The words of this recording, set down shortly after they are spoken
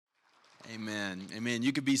Amen. Amen.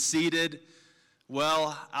 You could be seated.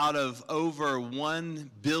 Well, out of over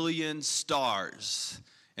 1 billion stars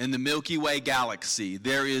in the Milky Way galaxy,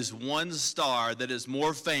 there is one star that is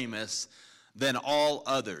more famous than all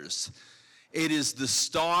others. It is the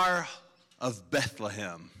Star of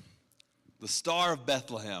Bethlehem. The Star of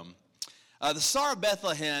Bethlehem. The Star of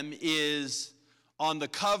Bethlehem is on the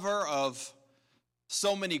cover of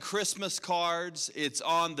so many Christmas cards. It's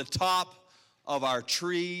on the top of our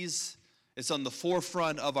trees. It's on the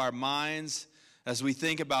forefront of our minds as we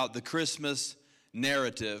think about the Christmas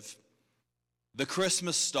narrative, the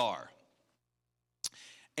Christmas star.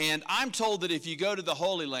 And I'm told that if you go to the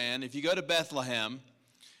Holy Land, if you go to Bethlehem,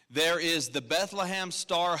 there is the Bethlehem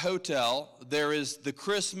Star Hotel, there is the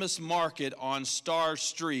Christmas market on Star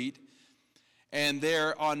Street, and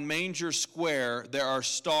there on Manger Square, there are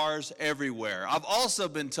stars everywhere. I've also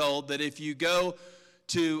been told that if you go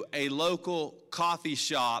to a local coffee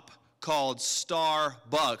shop called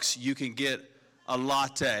Starbucks, you can get a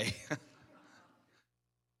latte.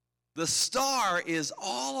 The star is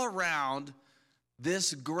all around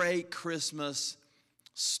this great Christmas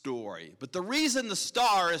story. But the reason the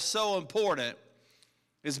star is so important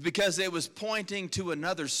is because it was pointing to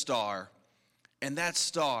another star, and that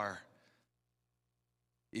star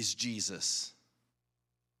is Jesus.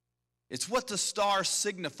 It's what the star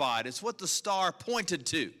signified. It's what the star pointed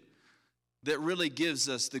to that really gives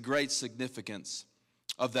us the great significance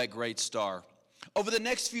of that great star. Over the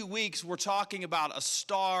next few weeks, we're talking about A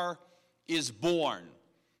Star is Born.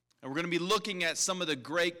 And we're going to be looking at some of the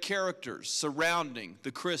great characters surrounding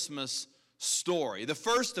the Christmas story. The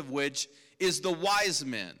first of which is the wise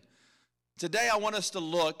men. Today, I want us to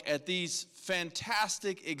look at these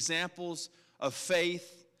fantastic examples of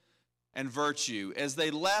faith and virtue as they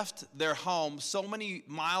left their home so many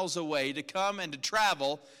miles away to come and to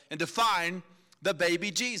travel and to find the baby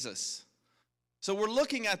Jesus. So we're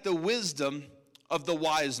looking at the wisdom of the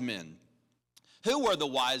wise men. Who were the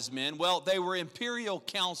wise men? Well, they were imperial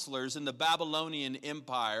counselors in the Babylonian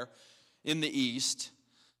Empire in the East.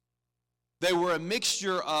 They were a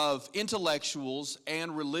mixture of intellectuals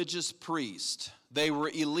and religious priests. They were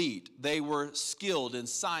elite. They were skilled in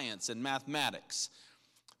science and mathematics.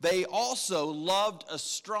 They also loved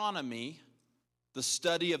astronomy, the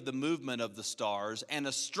study of the movement of the stars, and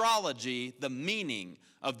astrology, the meaning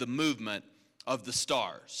of the movement of the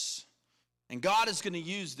stars. And God is going to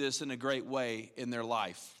use this in a great way in their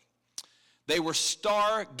life. They were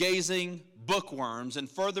star-gazing bookworms, and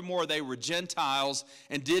furthermore, they were Gentiles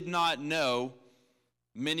and did not know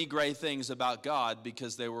many great things about God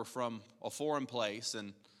because they were from a foreign place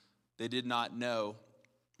and they did not know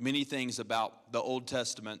many things about the Old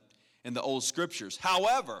Testament and the Old Scriptures.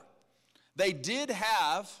 However, they did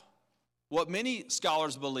have what many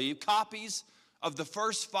scholars believe, copies of the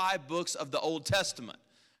first 5 books of the Old Testament.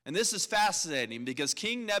 And this is fascinating because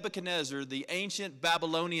King Nebuchadnezzar, the ancient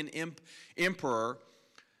Babylonian emperor,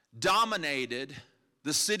 dominated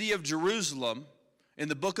the city of Jerusalem in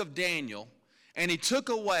the book of Daniel, and he took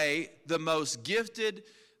away the most gifted,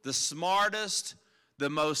 the smartest, the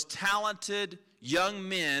most talented young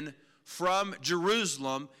men from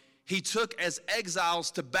Jerusalem. He took as exiles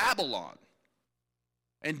to Babylon.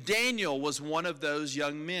 And Daniel was one of those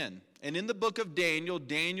young men. And in the book of Daniel,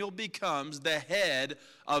 Daniel becomes the head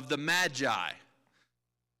of the Magi.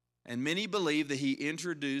 And many believe that he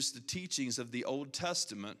introduced the teachings of the Old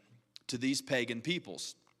Testament to these pagan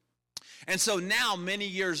peoples. And so now, many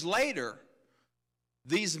years later,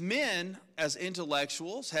 these men, as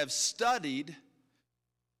intellectuals, have studied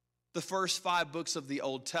the first 5 books of the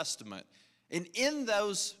Old Testament. And in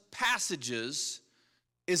those passages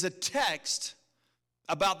is a text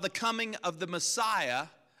about the coming of the Messiah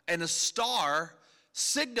and a star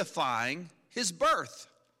signifying his birth.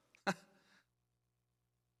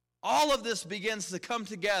 All of this begins to come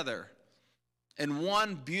together in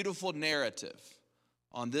one beautiful narrative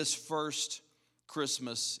on this first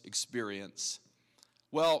Christmas experience.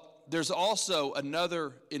 Well, there's also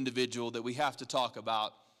another individual that we have to talk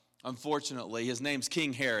about, unfortunately. His name's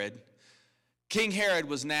King Herod. King Herod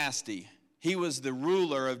was nasty. He was the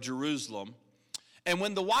ruler of Jerusalem. And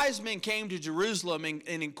when the wise men came to Jerusalem and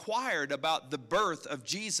inquired about the birth of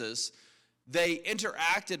Jesus, they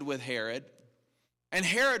interacted with Herod, and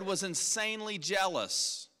Herod was insanely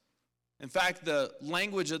jealous. In fact, the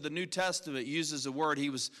language of the New Testament uses the word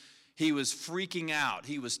he was freaking out.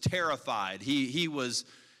 He was terrified. He was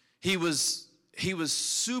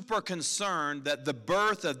super concerned that the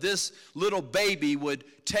birth of this little baby would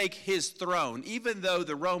take his throne, even though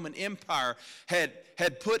the Roman Empire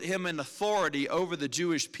had put him in authority over the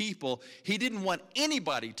Jewish people. He didn't want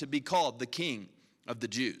anybody to be called the king of the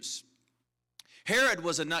Jews. Herod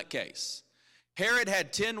was a nutcase. Herod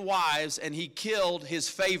had 10 wives, and he killed his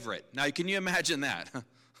favorite. Now, can you imagine that?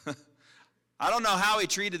 I don't know how he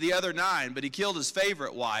treated the other 9, but he killed his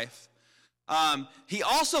favorite wife. He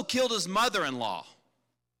also killed his mother-in-law.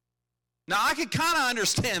 Now, I could kind of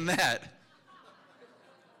understand that.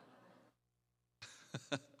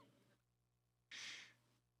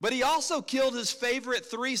 But he also killed his favorite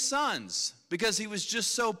 3 sons because he was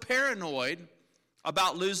just so paranoid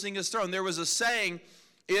about losing his throne. There was a saying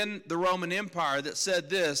in the Roman Empire that said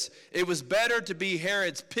this: it was better to be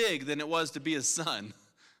Herod's pig than it was to be his son.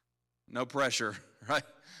 No pressure, right?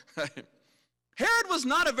 Herod was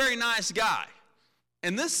not a very nice guy.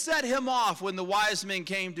 And this set him off when the wise men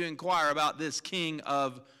came to inquire about this king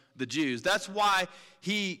of the Jews. That's why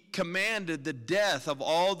he commanded the death of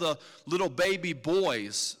all the little baby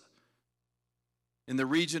boys in the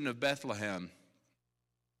region of Bethlehem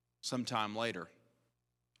sometime later.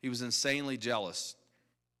 He was insanely jealous.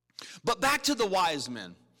 But back to the wise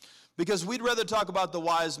men, because we'd rather talk about the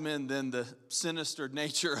wise men than the sinister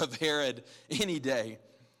nature of Herod any day.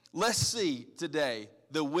 Let's see today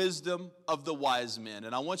the wisdom of the wise men.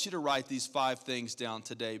 And I want you to write these 5 things down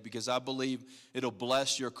today, because I believe it'll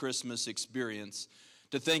bless your Christmas experience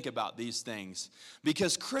to think about these things.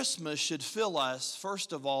 Because Christmas should fill us,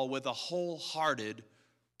 first of all, with a wholehearted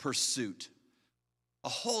pursuit. A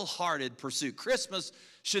wholehearted pursuit. Christmas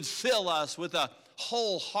should fill us with a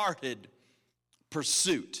wholehearted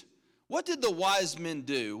pursuit. What did the wise men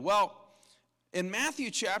do? Well, in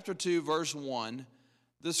Matthew chapter 2, verse 1,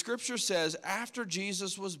 the scripture says, after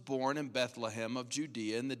Jesus was born in Bethlehem of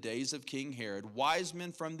Judea in the days of King Herod, wise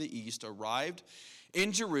men from the east arrived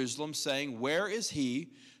in Jerusalem, saying, where is he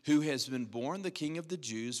who has been born the King of the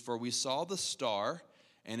Jews? For we saw the star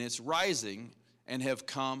and its rising and have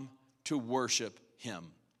come to worship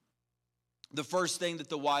him. The first thing that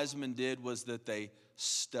the wise men did was that they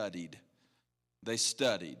studied. They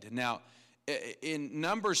studied. Now, in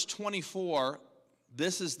Numbers 24,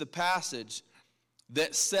 this is the passage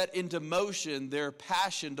that set into motion their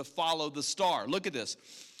passion to follow the star. Look at this.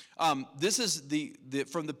 This is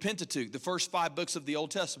from the Pentateuch, the first 5 books of the Old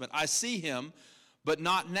Testament. I see him, but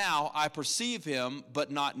not now. I perceive him, but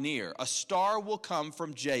not near. A star will come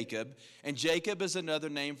from Jacob, and Jacob is another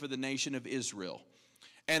name for the nation of Israel.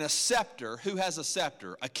 And a scepter, who has a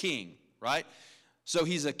scepter? A king, right? So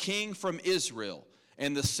he's a king from Israel.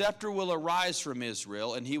 And the scepter will arise from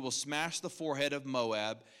Israel, and he will smash the forehead of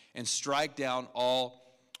Moab and strike down all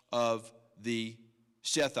of the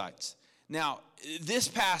Shethites. Now, this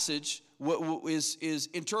passage is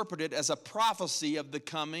interpreted as a prophecy of the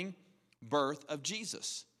coming birth of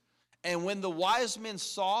Jesus. And when the wise men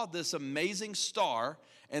saw this amazing star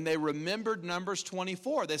and they remembered Numbers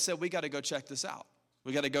 24, they said, we got to go check this out.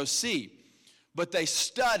 We got to go see. But they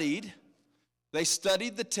studied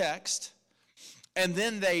the text, and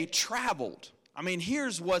then they traveled. I mean,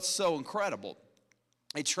 here's what's so incredible.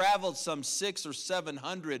 They traveled some 600 or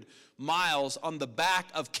 700 miles on the back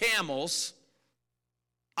of camels.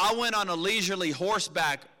 I went on a leisurely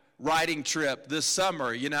horseback riding trip this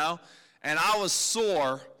summer, and I was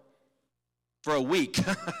sore for a week.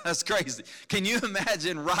 That's crazy. Can you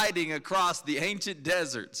imagine riding across the ancient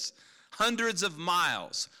deserts, hundreds of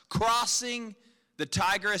miles, crossing the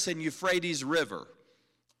Tigris and Euphrates River,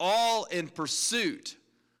 all in pursuit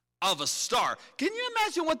of a star? Can you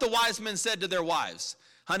imagine what the wise men said to their wives?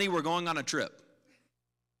 Honey, we're going on a trip.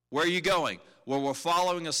 Where are you going? Well, we're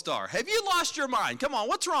following a star. Have you lost your mind? Come on,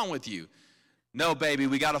 what's wrong with you? No, baby,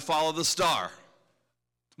 we got to follow the star.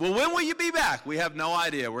 Well, when will you be back? We have no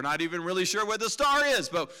idea. We're not even really sure where the star is,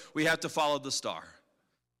 but we have to follow the star.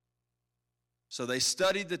 So they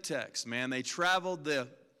studied the text, man. They traveled the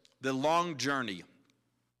long journey,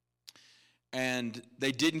 and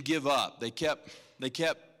they didn't give up. They kept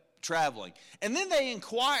traveling. And then they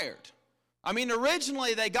inquired. I mean,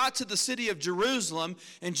 originally they got to the city of Jerusalem,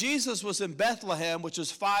 and Jesus was in Bethlehem, which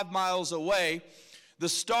is 5 miles away. The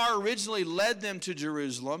star originally led them to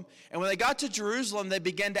Jerusalem, and when they got to Jerusalem, they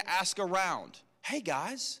began to ask around. Hey,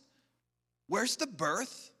 guys, where's the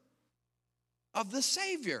birth of the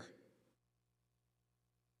Savior?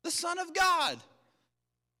 The Son of God,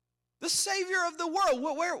 the Savior of the world.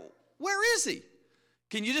 Where is he?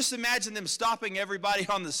 Can you just imagine them stopping everybody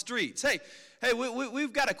on the streets? Hey,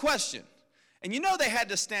 we've got a question. And they had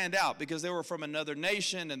to stand out because they were from another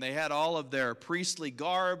nation, and they had all of their priestly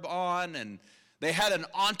garb on, and they had an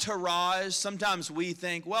entourage. Sometimes we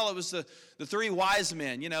think, well, it was the 3 wise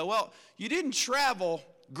men. Well, you didn't travel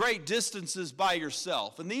great distances by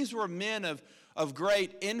yourself. And these were men of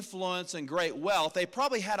great influence and great wealth. They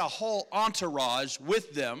probably had a whole entourage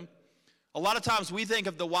with them A lot of times we think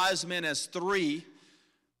of the wise men as three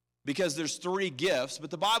because there's three gifts, but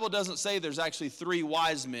the Bible doesn't say there's actually three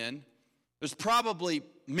wise men. There's probably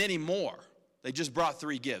many more. They just brought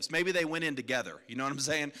three gifts. Maybe they went in together. You know what I'm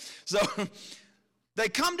saying? So they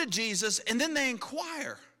come to Jesus and then they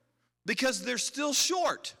inquire because they're still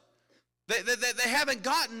short. They haven't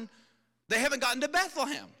gotten to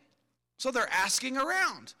Bethlehem. So they're asking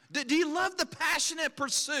around. Do you love the passionate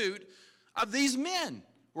pursuit of these men?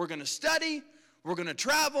 We're going to study. We're going to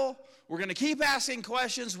travel. We're going to keep asking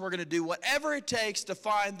questions. We're going to do whatever it takes to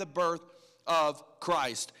find the birth of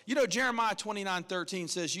Christ. You know, Jeremiah 29:13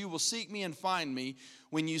 says, "You will seek me and find me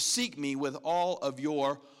when you seek me with all of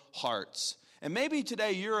your hearts." And maybe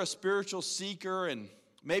today you're a spiritual seeker and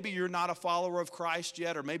maybe you're not a follower of Christ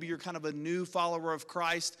yet, or maybe you're kind of a new follower of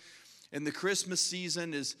Christ, and the Christmas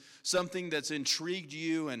season is something that's intrigued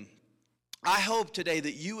you. And I hope today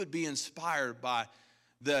that you would be inspired by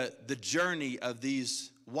the journey of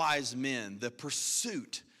these wise men, the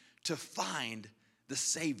pursuit to find the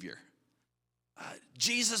Savior.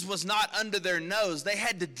 Jesus was not under their nose. They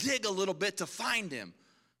had to dig a little bit to find him.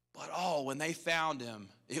 But when they found him,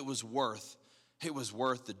 it was worth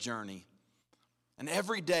the journey. And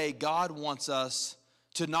every day, God wants us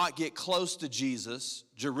to not get close to Jesus,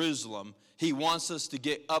 Jerusalem. He wants us to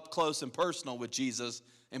get up close and personal with Jesus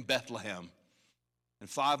in Bethlehem. And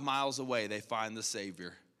 5 miles away, they find the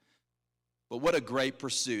Savior. But what a great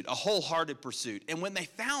pursuit, a wholehearted pursuit. And when they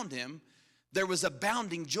found him, there was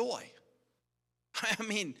abounding joy. I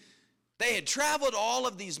mean, they had traveled all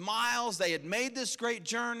of these miles. They had made this great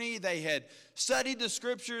journey. They had studied the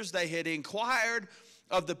scriptures. They had inquired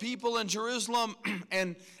of the people in Jerusalem.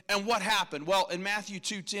 And what happened? Well, in Matthew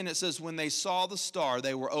 2:10, it says, when they saw the star,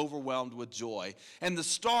 they were overwhelmed with joy. And the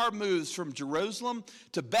star moves from Jerusalem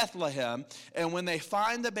to Bethlehem. And when they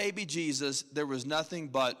find the baby Jesus, there was nothing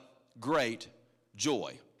but great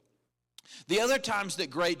joy. The other times that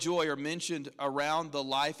great joy are mentioned around the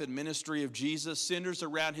life and ministry of Jesus centers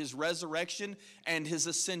around his resurrection and his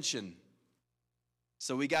ascension.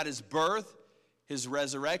 So we got his birth, his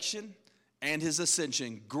resurrection, and his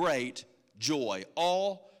ascension. Great joy.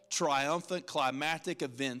 All triumphant, climactic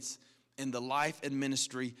events in the life and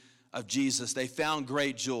ministry of Jesus. They found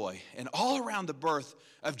great joy. And all around the birth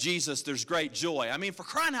of Jesus, there's great joy. I mean, for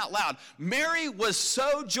crying out loud, Mary was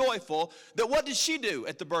so joyful that what did she do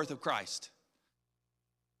at the birth of Christ?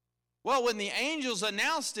 Well, when the angels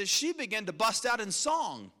announced it, she began to bust out in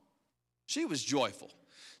song. She was joyful.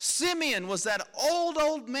 Simeon was that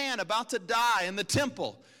old man about to die in the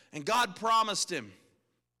temple, and God promised him,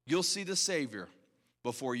 you'll see the Savior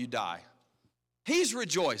before you die. He's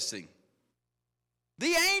rejoicing.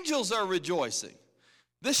 The angels are rejoicing.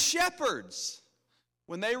 The shepherds,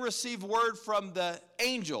 when they receive word from the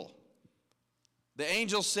angel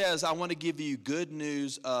says, I want to give you good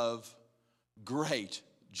news of great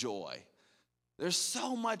joy. There's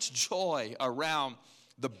so much joy around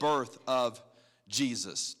the birth of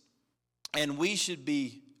Jesus. And we should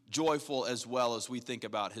be joyful as well as we think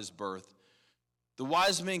about his birth. The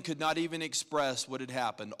wise men could not even express what had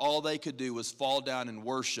happened. All they could do was fall down and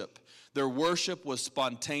worship. Their worship was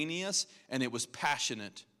spontaneous and it was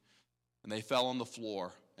passionate. And they fell on the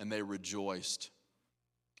floor and they rejoiced.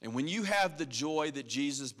 And when you have the joy that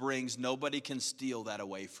Jesus brings, nobody can steal that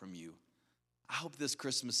away from you. I hope this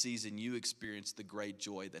Christmas season you experience the great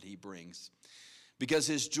joy that he brings. Because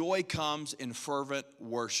his joy comes in fervent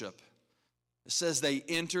worship. It says they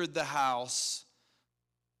entered the house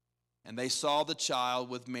and they saw the child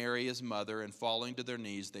with Mary, his mother, and falling to their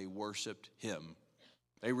knees, they worshiped him.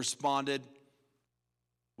 They responded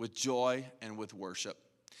with joy and with worship.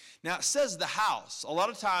 Now it says the house. A lot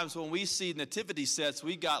of times when we see nativity sets,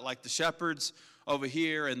 we got like the shepherds over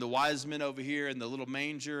here and the wise men over here and the little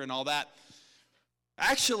manger and all that.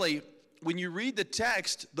 Actually, when you read the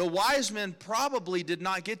text, the wise men probably did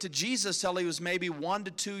not get to Jesus till he was maybe 1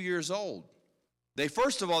 to 2 years old.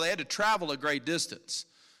 First of all, they had to travel a great distance.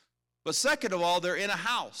 But second of all, they're in a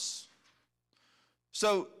house.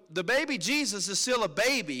 So the baby Jesus is still a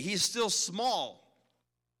baby. He's still small.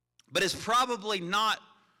 But it's probably not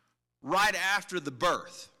right after the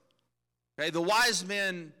birth. Okay, the wise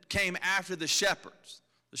men came after the shepherds.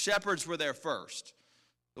 The shepherds were there first.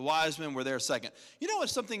 The wise men were there second. You know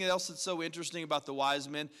what's something else that's so interesting about the wise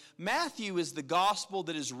men? Matthew is the gospel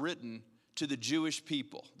that is written to the Jewish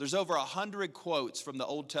people. There's over 100 quotes from the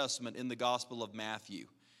Old Testament in the Gospel of Matthew.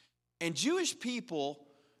 And Jewish people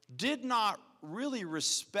did not really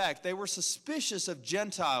respect, they were suspicious of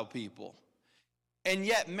Gentile people. And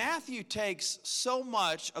yet Matthew takes so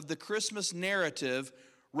much of the Christmas narrative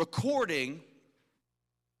recording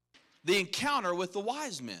the encounter with the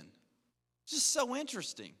wise men. Just so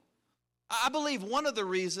interesting. I believe one of the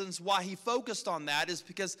reasons why he focused on that is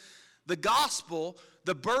because the gospel,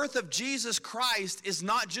 the birth of Jesus Christ, is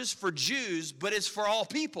not just for Jews, but it's for all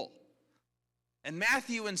people. And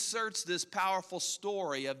Matthew inserts this powerful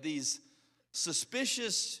story of these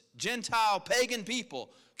suspicious Gentile pagan people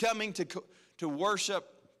coming to worship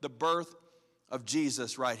the birth of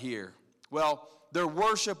Jesus right here. Well, their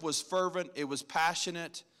worship was fervent, it was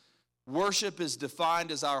passionate. Worship is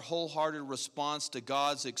defined as our wholehearted response to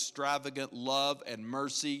God's extravagant love and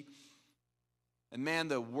mercy. And man,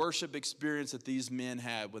 the worship experience that these men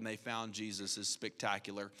had when they found Jesus is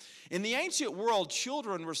spectacular. In the ancient world,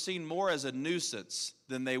 children were seen more as a nuisance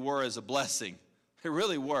than they were as a blessing. They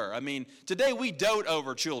really were. I mean, today we dote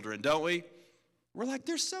over children, don't we? We're like,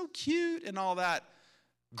 they're so cute and all that.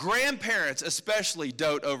 Grandparents especially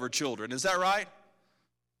dote over children. Is that right?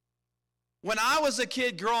 When I was a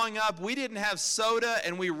kid growing up, we didn't have soda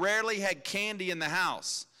and we rarely had candy in the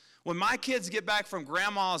house. When my kids get back from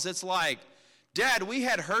grandma's, it's like, Dad, we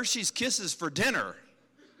had Hershey's Kisses for dinner.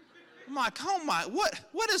 I'm like, oh my,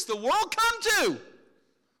 what does the world come to?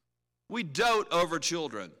 We dote over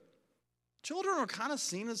children. Children are kind of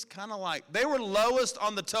seen as kind of like, they were lowest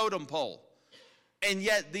on the totem pole. And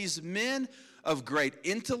yet these men of great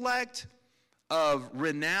intellect, of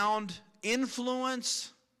renowned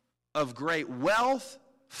influence, of great wealth,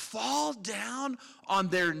 fall down on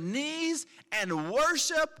their knees and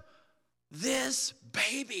worship this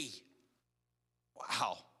baby.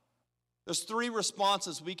 Wow. There's three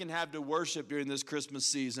responses we can have to worship during this Christmas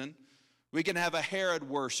season. We can have a Herod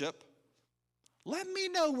worship. Let me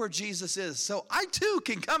know where Jesus is so I too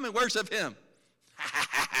can come and worship him.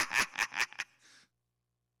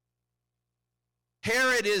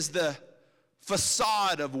 Herod is the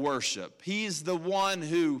facade of worship. He's the one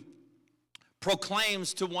who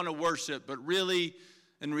proclaims to want to worship, but really,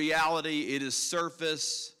 in reality, it is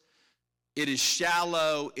surface, it is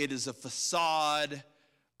shallow, it is a facade.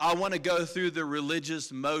 I want to go through the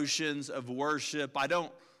religious motions of worship. I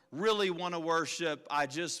don't really want to worship. I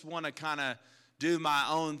just want to kind of do my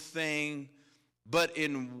own thing. But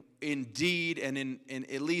in deed and in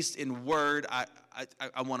at least in word,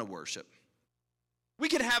 I want to worship. We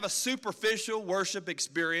could have a superficial worship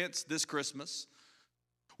experience this Christmas.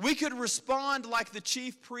 We could respond like the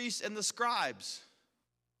chief priests and the scribes.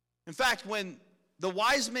 In fact, when the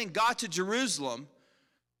wise men got to Jerusalem,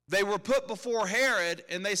 they were put before Herod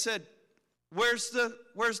and they said, where's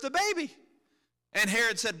the baby? And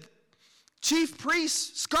Herod said, chief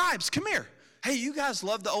priests, scribes, come here. Hey, you guys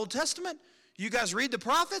love the Old Testament? You guys read the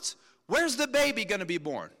prophets? Where's the baby going to be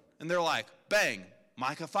born? And they're like, bang,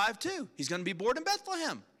 Micah 5:2. He's going to be born in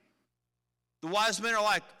Bethlehem. The wise men are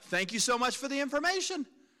like, thank you so much for the information.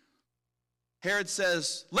 Herod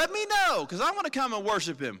says, let me know, because I want to come and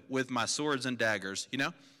worship him with my swords and daggers, you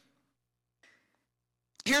know?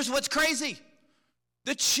 Here's what's crazy.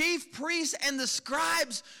 The chief priests and the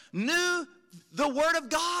scribes knew the word of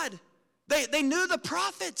God. They knew the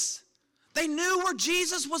prophets. They knew where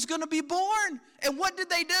Jesus was going to be born. And what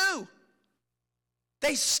did they do?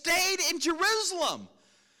 They stayed in Jerusalem.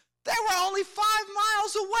 They were only 5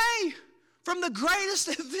 miles away from the greatest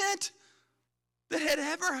event that had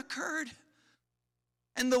ever occurred.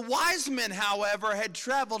 And the wise men, however, had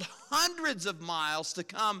traveled hundreds of miles to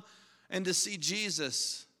come and to see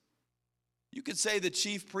Jesus. You could say the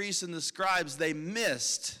chief priests and the scribes, they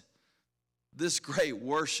missed this great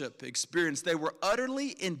worship experience. They were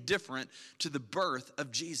utterly indifferent to the birth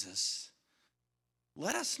of Jesus.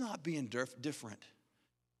 Let us not be indifferent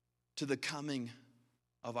to the coming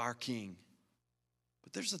of our King.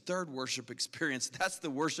 But there's a third worship experience. That's the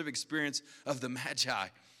worship experience of the Magi,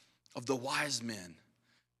 of the wise men.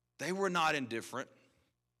 They were not indifferent.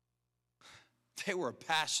 They were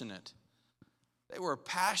passionate. They were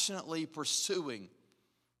passionately pursuing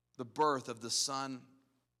the birth of the Son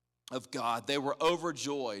of God. They were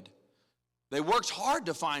overjoyed. They worked hard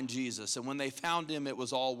to find Jesus, and when they found him, it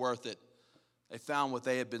was all worth it. They found what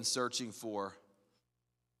they had been searching for.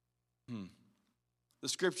 The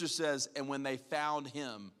scripture says, and when they found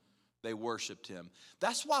him, they worshiped him.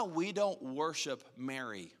 That's why we don't worship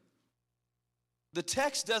Mary. The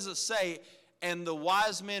text doesn't say, and the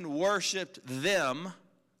wise men worshiped them,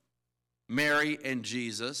 Mary and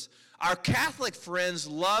Jesus. Our Catholic friends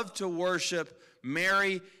love to worship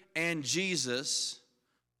Mary and Jesus,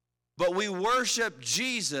 but we worship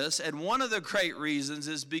Jesus, and one of the great reasons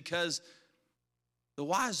is because the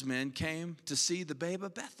wise men came to see the babe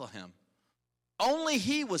of Bethlehem. Only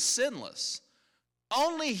he was sinless.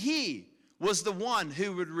 Only he was the one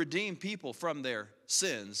who would redeem people from their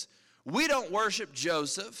sins. We don't worship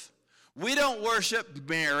Joseph. We don't worship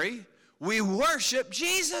Mary. We worship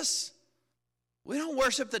Jesus. We don't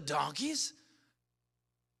worship the donkeys.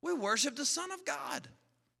 We worship the Son of God.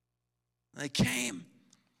 They came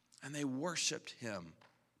and they worshiped him.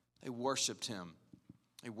 They worshiped him.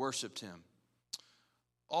 They worshiped him.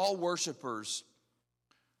 All worshipers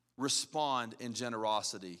respond in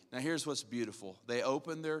generosity. Now here's what's beautiful. They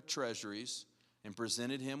opened their treasuries and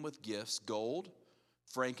presented him with gifts: gold,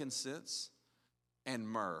 frankincense, and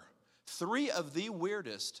myrrh. 3 of the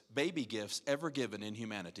weirdest baby gifts ever given in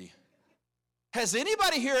humanity. Has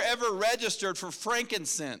anybody here ever registered for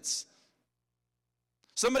frankincense?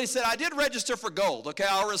 Somebody said, I did register for gold. Okay,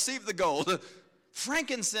 I'll receive the gold.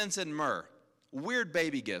 Frankincense and myrrh. Weird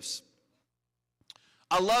baby gifts.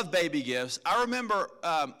 I love baby gifts. I remember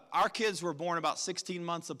our kids were born about 16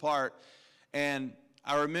 months apart, and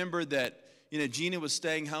I remember that, Gina was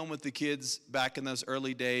staying home with the kids back in those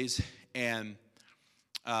early days, and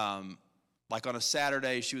like on a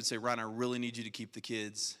Saturday, she would say, Ryan, I really need you to keep the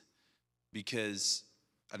kids because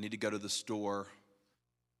I need to go to the store.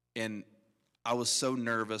 And I was so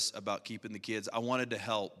nervous about keeping the kids. I wanted to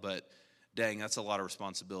help, but dang, that's a lot of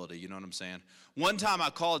responsibility. You know what I'm saying? One time I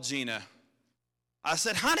called Gina. I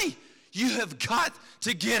said, honey, you have got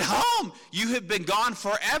to get home. You have been gone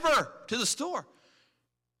forever to the store.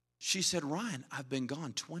 She said, Ryan, I've been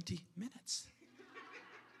gone 20 minutes.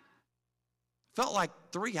 Felt like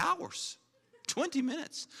 3 hours, 20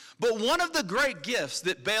 minutes. But one of the great gifts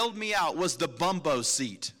that bailed me out was the bumbo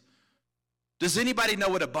seat. Does anybody know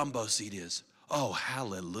what a bumbo seat is? Oh,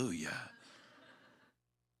 hallelujah.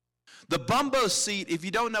 The bumbo seat, if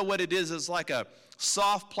you don't know what it is, it's like a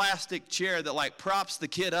soft plastic chair that like props the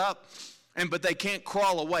kid up, but they can't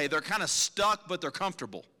crawl away. They're kind of stuck, but they're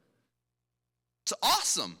comfortable. It's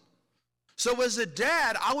awesome. So as a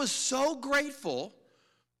dad, I was so grateful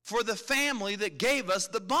for the family that gave us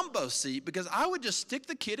the bumbo seat, because I would just stick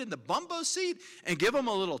the kid in the bumbo seat and give them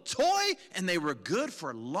a little toy, and they were good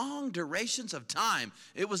for long durations of time.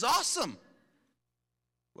 It was awesome.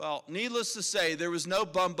 Well, needless to say, there was no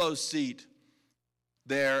bumbo seat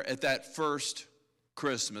there at that first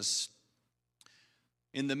Christmas.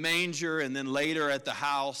 In the manger and then later at the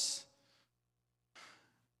house,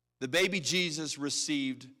 the baby Jesus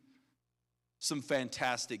received some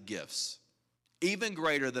fantastic gifts, even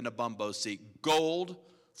greater than a bumbo seat: gold,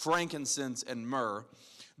 frankincense, and myrrh.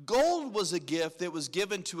 Gold was a gift that was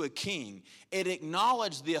given to a king. It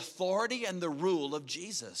acknowledged the authority and the rule of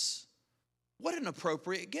Jesus. What an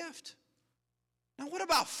appropriate gift. Now, what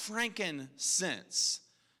about frankincense?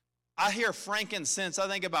 I hear frankincense, I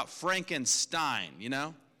think about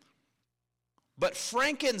Frankenstein, But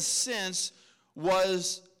frankincense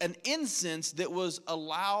was an incense that was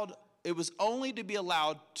allowed, it was only to be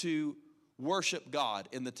allowed to worship God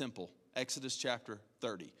in the temple, Exodus chapter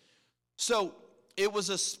 30. So it was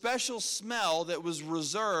a special smell that was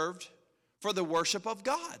reserved for the worship of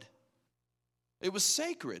God. It was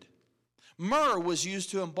sacred. Myrrh was used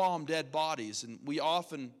to embalm dead bodies, and we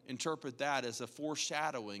often interpret that as a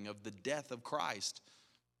foreshadowing of the death of Christ.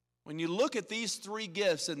 When you look at these 3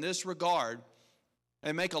 gifts in this regard,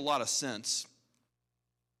 they make a lot of sense.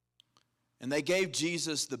 And they gave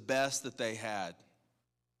Jesus the best that they had.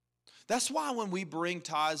 That's why when we bring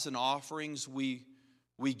tithes and offerings, we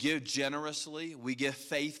give generously, we give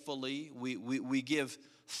faithfully, we give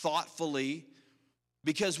thoughtfully.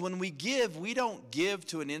 Because when we give, we don't give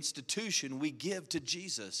to an institution, we give to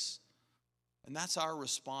Jesus. And that's our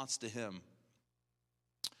response to him.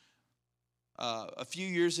 A few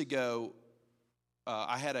years ago,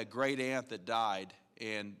 I had a great aunt that died,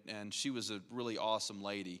 and she was a really awesome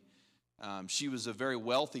lady. She was a very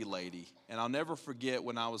wealthy lady. And I'll never forget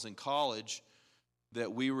when I was in college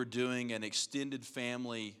that we were doing an extended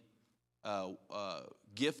family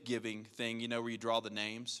gift-giving thing, where you draw the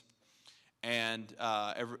names. And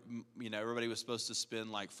everybody was supposed to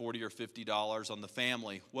spend like $40 or $50 on the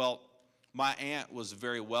family. Well, my aunt was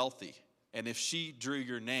very wealthy, and if she drew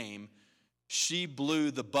your name, she blew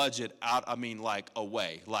the budget out.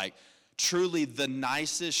 Away. Like, truly, the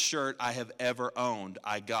nicest shirt I have ever owned,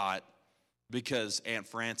 I got because Aunt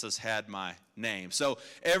Frances had my name. So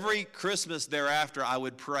every Christmas thereafter, I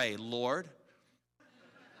would pray, Lord,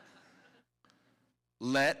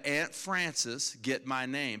 let Aunt Frances get my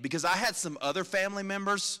name. Because I had some other family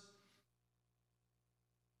members.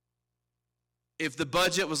 If the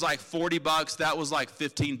budget was like $40, that was like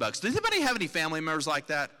 $15. Does anybody have any family members like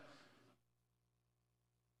that?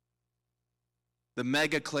 The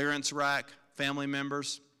mega clearance rack family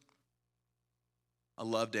members. I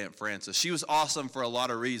loved Aunt Frances. She was awesome for a lot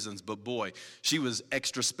of reasons, but boy, she was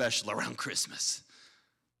extra special around Christmas.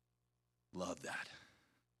 Love that.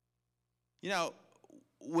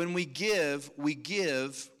 when we give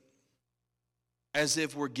as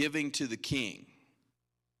if we're giving to the king.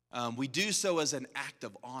 We do so as an act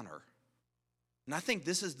of honor. And I think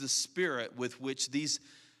this is the spirit with which these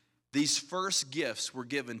first gifts were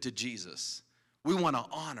given to Jesus. We want to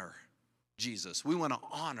honor Jesus. We want to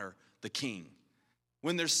honor the king.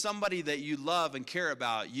 When there's somebody that you love and care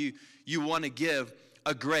about, you want to give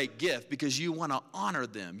a great gift because you want to honor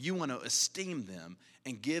them. You want to esteem them.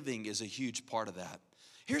 And giving is a huge part of that.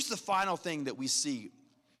 Here's the final thing that we see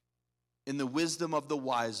in the wisdom of the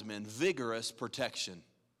wise men: vigorous protection.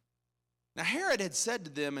 Now, Herod had said to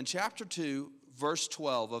them in chapter 2, verse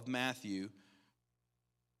 12 of Matthew,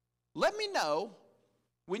 "Let me know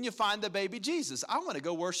when you find the baby Jesus. I want to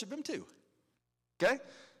go worship him too." Okay?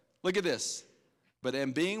 Look at this. "But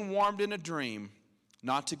in being warned in a dream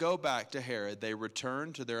not to go back to Herod, they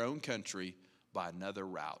returned to their own country by another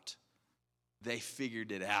route." They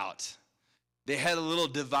figured it out. They had a little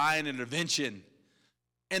divine intervention.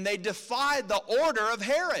 And they defied the order of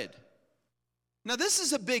Herod. Now, this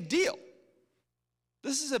is a big deal.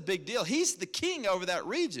 This is a big deal. He's the king over that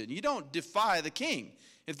region. You don't defy the king.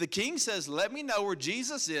 If the king says, "Let me know where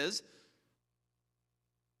Jesus is,"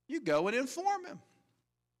 you go and inform him.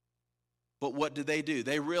 But what did they do?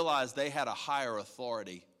 They realized they had a higher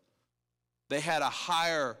authority. They had a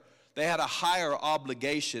higher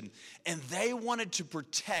obligation, and they wanted to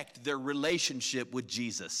protect their relationship with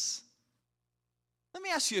Jesus. Let me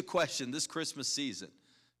ask you a question this Christmas season.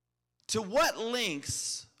 To what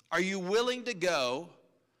lengths are you willing to go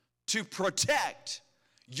to protect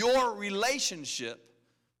your relationship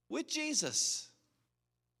with Jesus?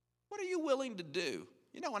 What are you willing to do?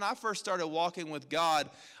 You know, when I first started walking with God,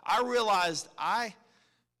 I realized I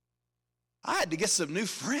had to get some new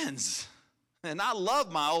friends. And I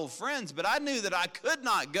love my old friends, but I knew that I could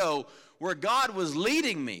not go where God was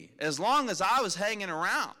leading me as long as I was hanging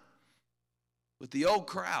around with the old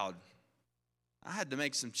crowd. I had to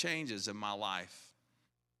make some changes in my life.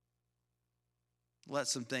 Let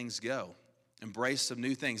some things go. Embrace some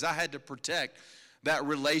new things. I had to protect that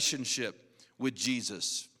relationship with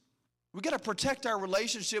Jesus. We got to protect our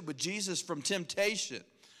relationship with Jesus from temptation,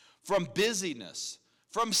 from busyness,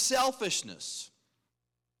 from selfishness,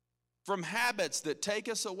 from habits that take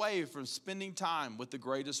us away from spending time with the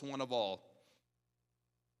greatest one of all,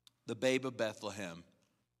 the babe of Bethlehem.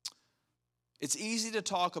 It's easy to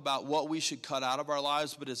talk about what we should cut out of our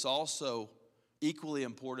lives, but it's also equally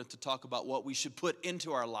important to talk about what we should put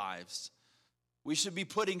into our lives. We should be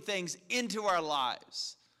putting things into our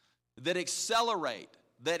lives that accelerate,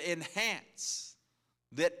 that enhance,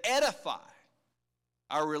 that edify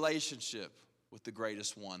our relationship with the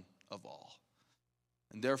greatest one of all.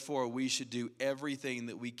 And therefore, we should do everything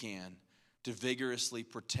that we can to vigorously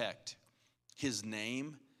protect his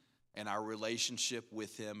name and our relationship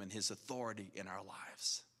with him and his authority in our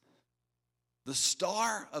lives. The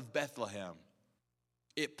Star of Bethlehem,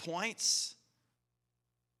 it points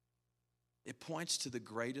to the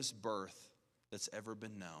greatest birth that's ever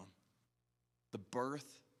been known, the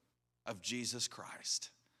birth of Jesus Christ.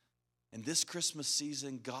 In this Christmas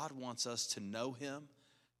season, God wants us to know him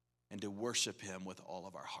and to worship him with all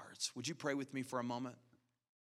of our hearts. Would you pray with me for a moment?